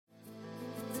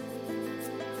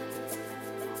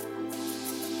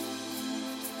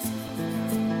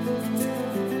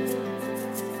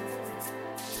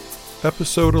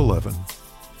Episode 11.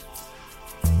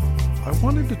 I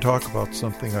wanted to talk about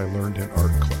something I learned in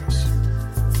art class.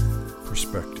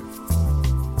 Perspective.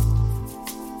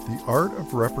 The art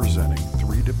of representing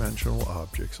three-dimensional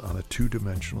objects on a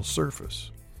two-dimensional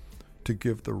surface to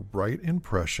give the right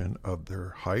impression of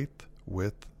their height,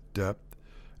 width, depth,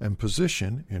 and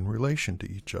position in relation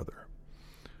to each other.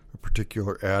 A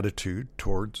particular attitude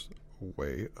towards a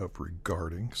way of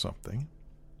regarding something,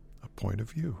 a point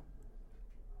of view.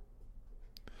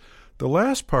 The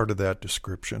last part of that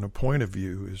description, a point of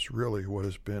view, is really what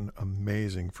has been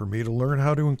amazing for me to learn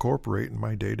how to incorporate in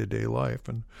my day-to-day life,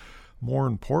 and more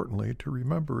importantly, to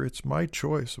remember it's my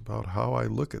choice about how I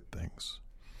look at things.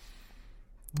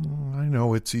 I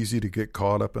know it's easy to get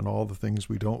caught up in all the things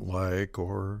we don't like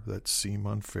or that seem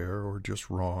unfair or just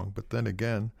wrong, but then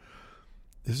again,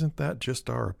 isn't that just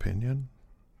our opinion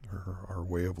or our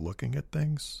way of looking at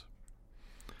things?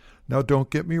 Now, don't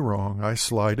get me wrong, I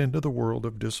slide into the world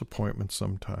of disappointment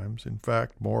sometimes, in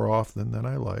fact, more often than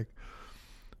I like,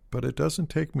 but it doesn't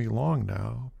take me long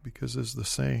now, because as the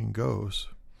saying goes,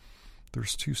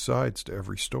 there's two sides to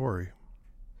every story.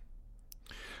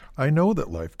 I know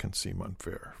that life can seem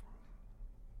unfair,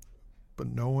 but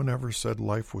no one ever said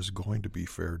life was going to be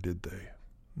fair, did they?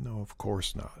 No, of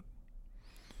course not.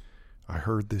 I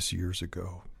heard this years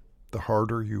ago. The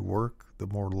harder you work, the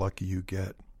more lucky you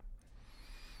get.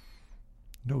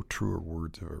 No truer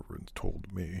words have ever been told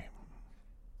to me.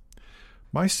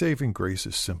 My saving grace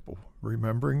is simple,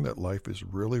 remembering that life is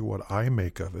really what I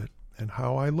make of it and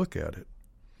how I look at it.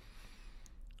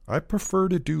 I prefer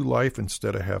to do life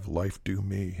instead of have life do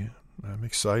me. I'm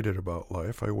excited about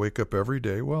life. I wake up every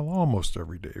day, well, almost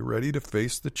every day, ready to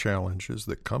face the challenges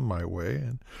that come my way,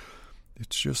 and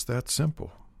it's just that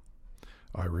simple.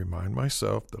 I remind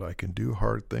myself that I can do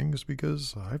hard things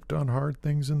because I've done hard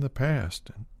things in the past,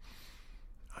 and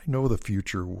I know the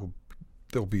future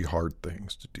there'll be hard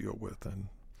things to deal with, and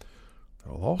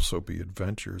there'll also be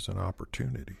adventures and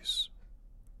opportunities.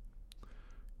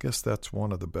 Guess that's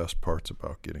one of the best parts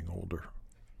about getting older.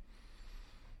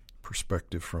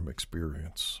 Perspective from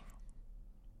experience.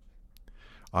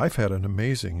 I've had an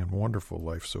amazing and wonderful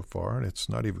life so far, and it's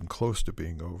not even close to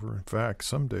being over. In fact,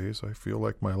 some days I feel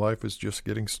like my life is just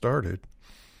getting started.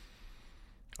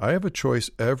 I have a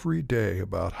choice every day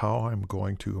about how I'm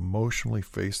going to emotionally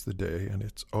face the day, and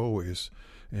it's always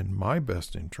in my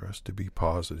best interest to be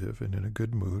positive and in a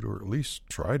good mood, or at least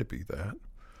try to be that.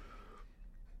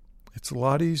 It's a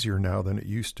lot easier now than it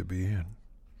used to be, and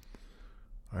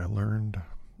I learned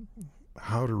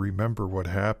how to remember what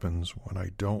happens when I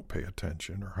don't pay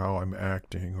attention, or how I'm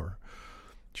acting, or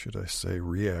should I say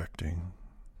reacting,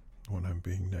 when I'm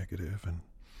being negative, and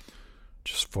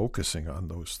just focusing on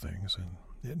those things, and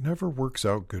it never works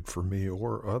out good for me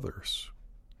or others.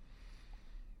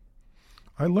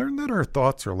 I learned that our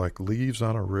thoughts are like leaves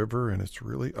on a river, and it's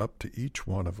really up to each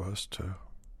one of us to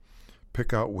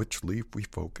pick out which leaf we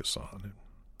focus on and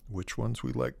which ones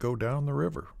we let go down the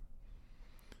river.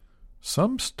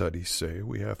 Some studies say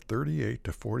we have 38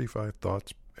 to 45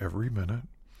 thoughts every minute,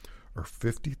 or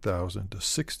 50,000 to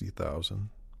 60,000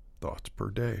 thoughts per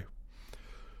day.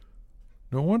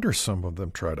 No wonder some of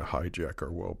them try to hijack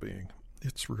our well-being.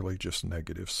 It's really just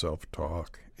negative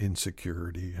self-talk,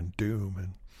 insecurity, and doom,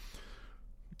 and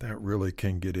that really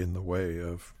can get in the way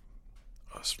of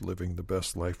us living the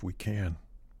best life we can.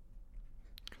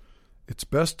 It's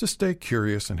best to stay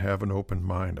curious and have an open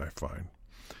mind, I find.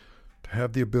 To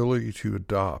have the ability to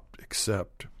adopt,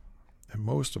 accept, and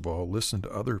most of all, listen to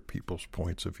other people's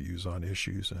points of views on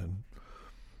issues and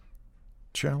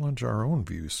challenge our own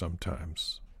views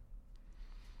sometimes.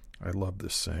 I love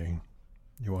this saying.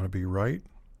 You want to be right,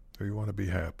 or you want to be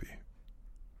happy?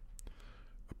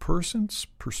 A person's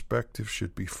perspective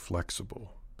should be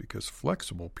flexible, because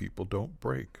flexible people don't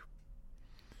break.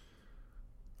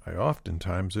 I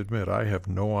oftentimes admit I have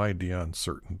no idea on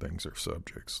certain things or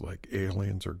subjects, like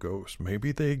aliens or ghosts.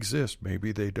 Maybe they exist,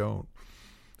 maybe they don't.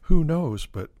 Who knows,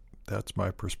 but that's my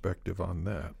perspective on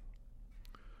that.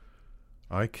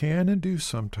 I can and do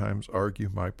sometimes argue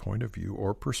my point of view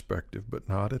or perspective, but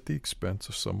not at the expense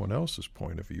of someone else's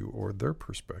point of view or their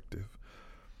perspective.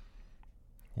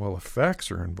 Well, if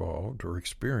facts are involved or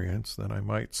experience, then I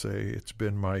might say it's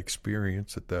been my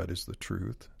experience that is the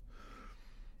truth.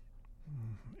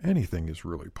 Anything is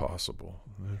really possible.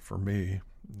 For me,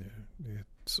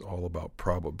 it's all about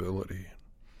probability.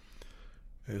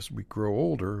 As we grow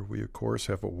older, we of course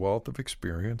have a wealth of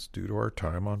experience due to our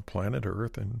time on planet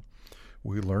Earth, and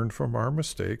we learn from our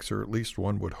mistakes, or at least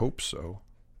one would hope so.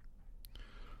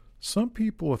 Some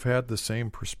people have had the same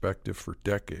perspective for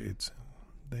decades.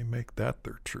 They make that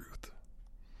their truth.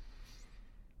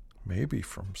 maybe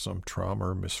from some trauma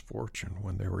or misfortune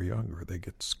when they were younger. They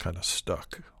get kind of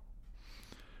stuck.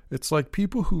 It's like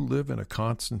people who live in a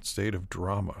constant state of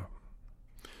drama.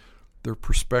 Their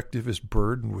perspective is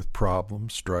burdened with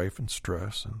problems, strife, and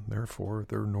stress, and therefore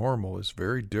their normal is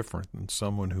very different than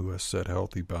someone who has set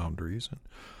healthy boundaries and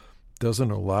doesn't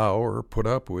allow or put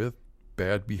up with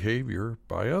bad behavior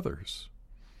by others.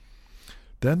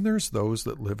 Then there's those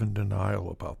that live in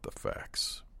denial about the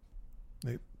facts.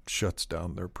 It shuts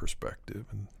down their perspective,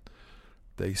 and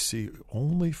they see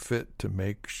only fit to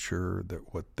make sure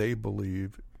that what they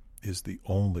believe is the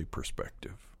only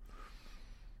perspective.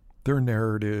 Their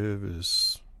narrative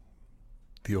is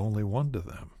the only one to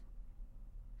them.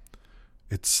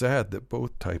 It's sad that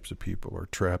both types of people are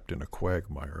trapped in a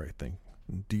quagmire, I think.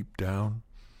 And deep down,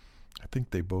 I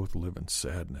think they both live in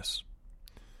sadness.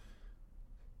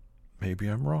 Maybe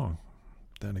I'm wrong.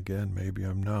 Then again, maybe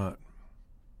I'm not.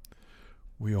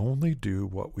 We only do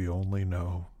what we only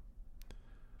know.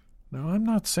 Now, I'm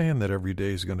not saying that every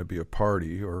day is going to be a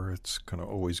party or it's going to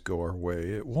always go our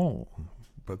way. It won't.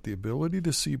 But the ability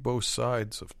to see both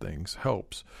sides of things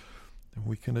helps, and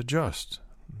we can adjust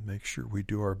and make sure we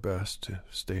do our best to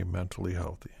stay mentally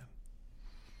healthy.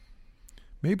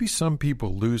 Maybe some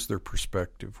people lose their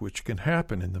perspective, which can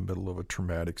happen in the middle of a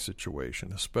traumatic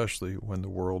situation, especially when the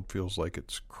world feels like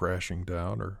it's crashing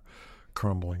down or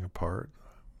crumbling apart,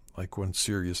 like when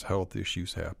serious health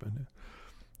issues happen.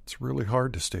 It's really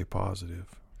hard to stay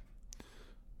positive,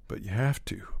 but you have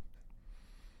to.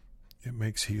 It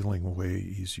makes healing way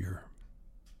easier.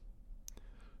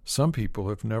 Some people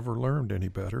have never learned any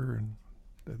better, and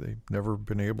they've never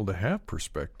been able to have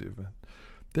perspective. And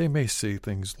they may say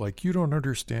things like, "You don't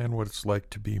understand what it's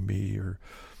like to be me," or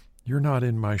 "You're not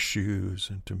in my shoes."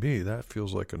 And to me, that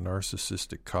feels like a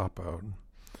narcissistic cop-out.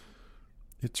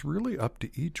 It's really up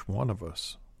to each one of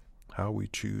us how we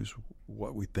choose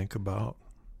what we think about,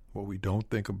 what we don't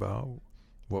think about,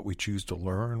 what we choose to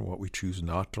learn, what we choose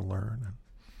not to learn.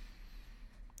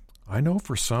 I know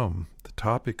for some, the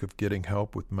topic of getting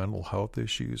help with mental health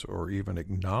issues or even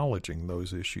acknowledging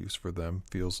those issues for them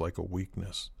feels like a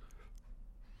weakness.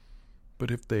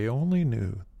 But if they only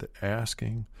knew that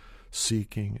asking,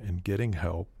 seeking, and getting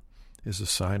help is a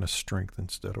sign of strength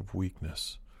instead of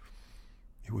weakness,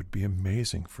 it would be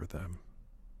amazing for them.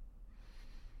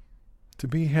 To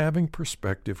me, having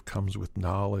perspective comes with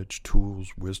knowledge,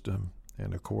 tools, wisdom,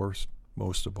 and of course,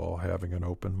 most of all, having an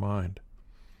open mind.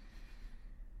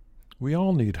 We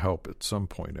all need help at some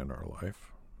point in our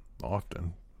life,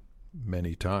 often,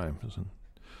 many times, and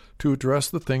to address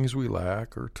the things we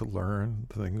lack or to learn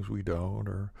the things we don't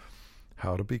or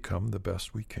how to become the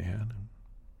best we can. And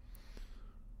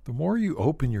the more you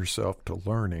open yourself to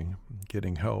learning and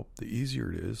getting help, the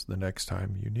easier it is the next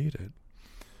time you need it.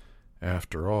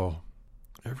 After all,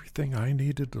 everything I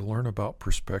needed to learn about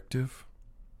perspective,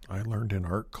 I learned in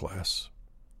art class.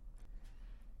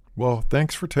 Well,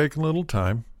 thanks for taking a little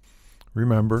time.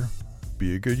 Remember,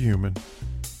 be a good human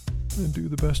and do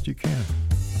the best you can.